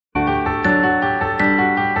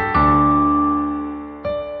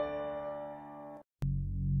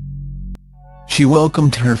She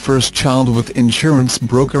welcomed her first child with insurance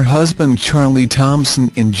broker husband Charlie Thomson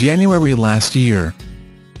in January last year.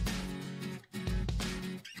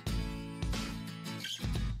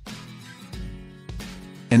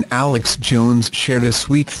 And Alex Jones shared a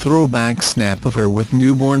sweet throwback snap of her with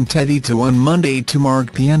newborn Teddy on Monday to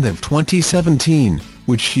mark the end of 2017,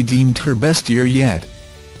 which she deemed her best year yet.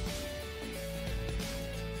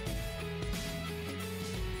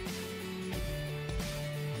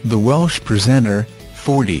 The Welsh presenter,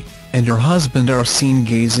 40, and her husband are seen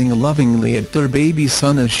gazing lovingly at their baby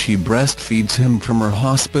son as she breastfeeds him from her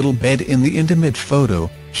hospital bed in the intimate photo,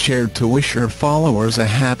 shared to wish her followers a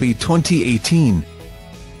happy 2018.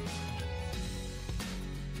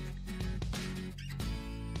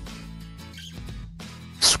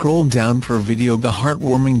 Scroll down for video. The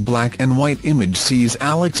heartwarming black and white image sees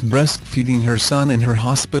Alex breastfeeding her son in her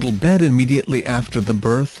hospital bed immediately after the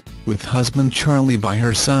birth, with husband Charlie by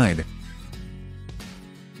her side.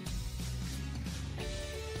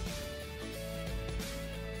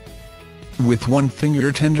 With one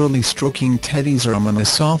finger tenderly stroking Teddy's arm and a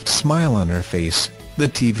soft smile on her face, the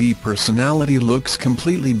TV personality looks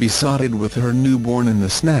completely besotted with her newborn in the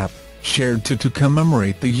snap, shared to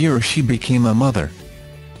commemorate the year she became a mother.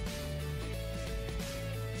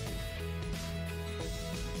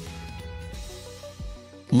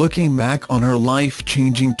 Looking back on her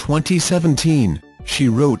life-changing 2017, she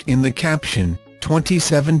wrote in the caption,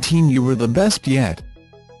 "2017 you were the best yet.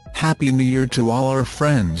 Happy New Year to all our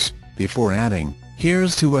friends," before adding,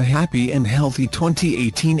 "Here's to a happy and healthy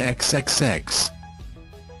 2018 XXX."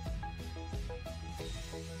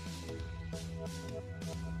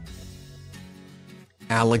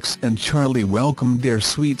 Alex and Charlie welcomed their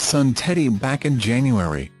sweet son Teddy back in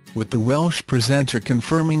January, with the Welsh presenter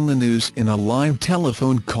confirming the news in a live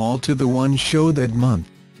telephone call to the One show that month.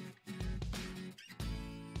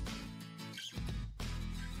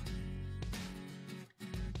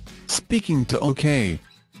 Speaking to OK!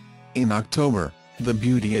 In October, the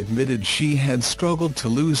beauty admitted she had struggled to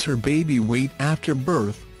lose her baby weight after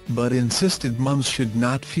birth, but insisted mums should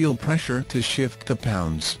not feel pressure to shift the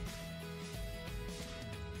pounds.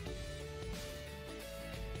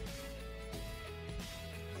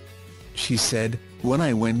 She said, "When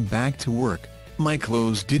I went back to work, my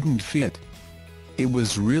clothes didn't fit. It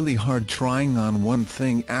was really hard trying on one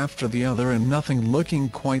thing after the other and nothing looking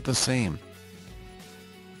quite the same.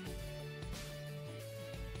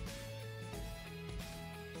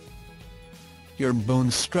 Your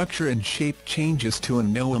bone structure and shape changes too,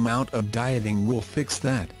 and no amount of dieting will fix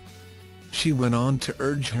that." She went on to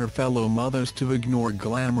urge her fellow mothers to ignore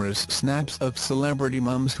glamorous snaps of celebrity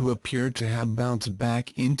mums who appear to have bounced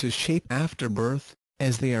back into shape after birth,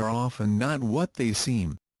 as they are often not what they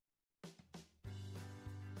seem.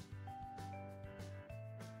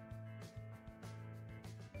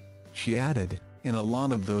 She added, "In a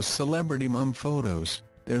lot of those celebrity mum photos,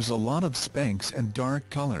 there's a lot of Spanx and dark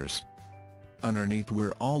colors. Underneath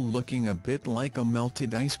we're all looking a bit like a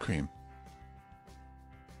melted ice cream."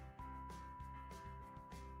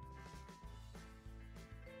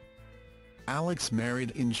 Alex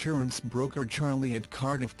married insurance broker Charlie at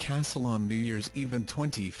Cardiff Castle on New Year's Eve in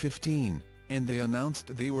 2015, and they announced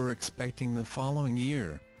they were expecting the following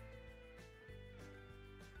year.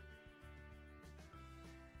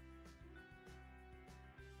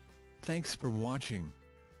 Thanks for watching.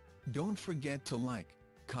 Don't forget to like,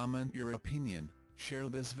 comment your opinion, share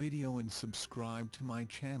this video and subscribe to my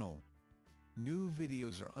channel. New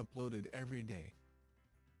videos are uploaded every day.